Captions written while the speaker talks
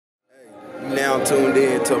now tuned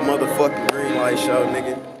in to a motherfucking GreenLight show,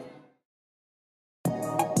 nigga.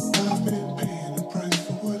 I've been paying the price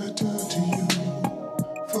for what I done to you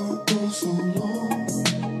for oh so long.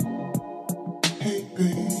 Hey,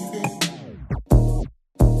 baby.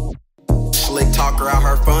 Slick talker out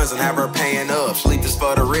her funds and have her paying up. Sleep is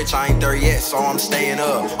for the rich, I ain't there yet, so I'm staying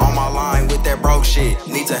up. On my line with that broke shit,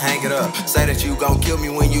 need to hang it up. Say that you gon' kill me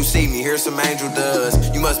when you see me, here's some angel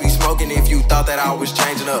dust. You must be smoking if you thought that I was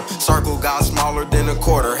changing up. Circle got smaller than a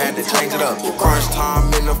quarter, had to change it up. Crunch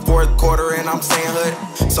time in the fourth quarter and I'm saying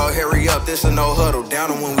hood. So hurry up, this a no huddle, down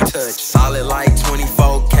when we touch. Solid like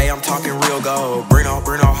 24K, I'm talking real gold. Bruno,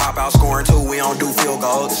 hop out scoring too, we don't do field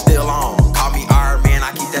goals. Still on, call me Iron Man,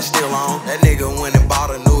 I keep that still on. That nigga went and bought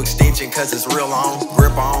a new extension cause it's real long.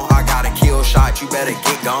 Grip on, I got a kill shot, you better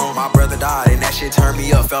get gone. My brother died and that shit turned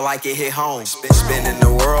me up, felt like it hit home. Spinning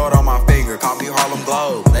the world on my finger, call me Harlem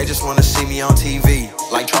Globe. They just wanna see me on TV,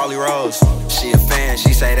 like Charlie Rose. She a fan,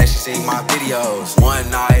 she say that she seen my videos. One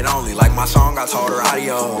night only, like my song, I told her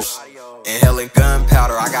adios. Inhaling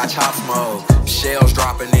gunpowder, I got chop smoke. Shells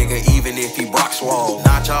drop a nigga even if he Brock swole.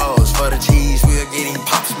 Nachos for the cheese, we're getting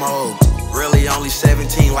pop smoke. Really only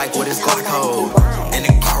 17, like what is Glock code. In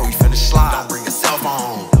the car, we finna slide, don't bring a cell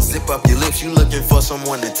phone. Zip up your lips, you looking for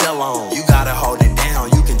someone to tell on. You gotta hold it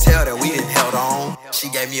down, you can tell that we didn't held on. She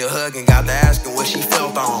gave me a hug and got to asking what she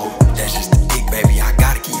felt on. That's just the dick, baby, I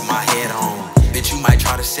gotta keep my head on. Bitch, you might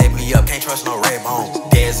try to set me up, can't trust no red bone.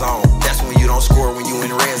 Dead zone, that's when you don't score when you in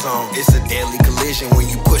the red zone. It's a deadly collision when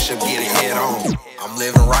you push up, get it head on. I'm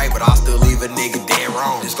living right, but I still leave a nigga dead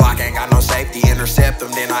wrong. This Glock ain't got no safety, intercept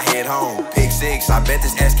them, then I head home. Pick 6, I bet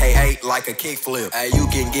this SK8 like a kickflip. Hey, you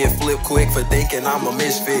can get flipped quick for thinking I'm a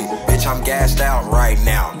misfit. Bitch, I'm gassed out right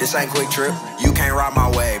now, this ain't quick trip. You can't ride my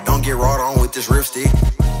wave, don't get rolled on with this ripstick.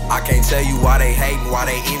 I can't tell you why they hating, why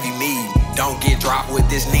they envy me. Don't get dropped with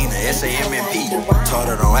this Nina, it's a MMP. Told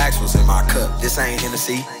her don't ask what's in my cup, this ain't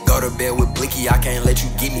Hennessy. Go to bed with Blicky, I can't let you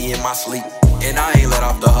get me in my sleep. And I ain't let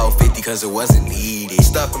off the whole 50 cause it wasn't needed.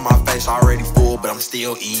 Stuff in my face already full, but I'm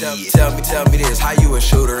still eating. Tell me this, how you a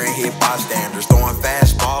shooter and hit bystanders? Throwing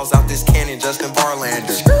fastballs out this cannon, Justin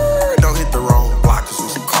Verlander. Don't hit the wrong block cause we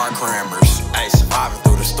some car crammers. Hey, surviving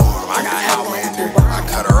through the storm, I got Outlander. I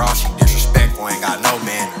cut her off, she disrespectful, ain't got no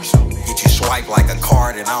manners. Get you swiped like a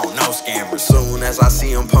card and I don't know scammers. Soon as I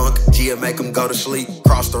see him punk, G'll make him go to sleep.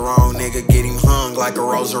 Cross the wrong nigga, get him hung like a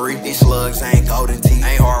rosary. These slugs ain't golden teeth,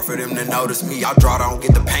 ain't hard for them to notice me. I draw, don't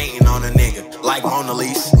get the painting on a nigga, like Mona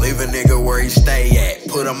Lisa. Leave a nigga where he stay at,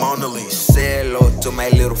 put him on the lease. Say hello to my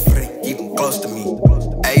little friend, keep him close to me.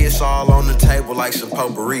 Hey, it's all on the table like some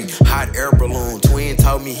potpourri. Hot air balloon, twin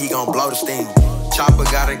told me he gon' blow the steam. Chopper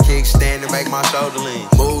got a kickstand to make my shoulder lean.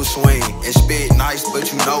 Mood swing, and spit nice,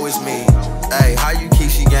 but you know it's me. Hey, how you keep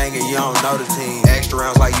she gang and you don't know the team? Extra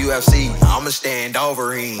rounds like UFC, I'ma stand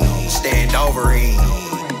over him. Stand over him.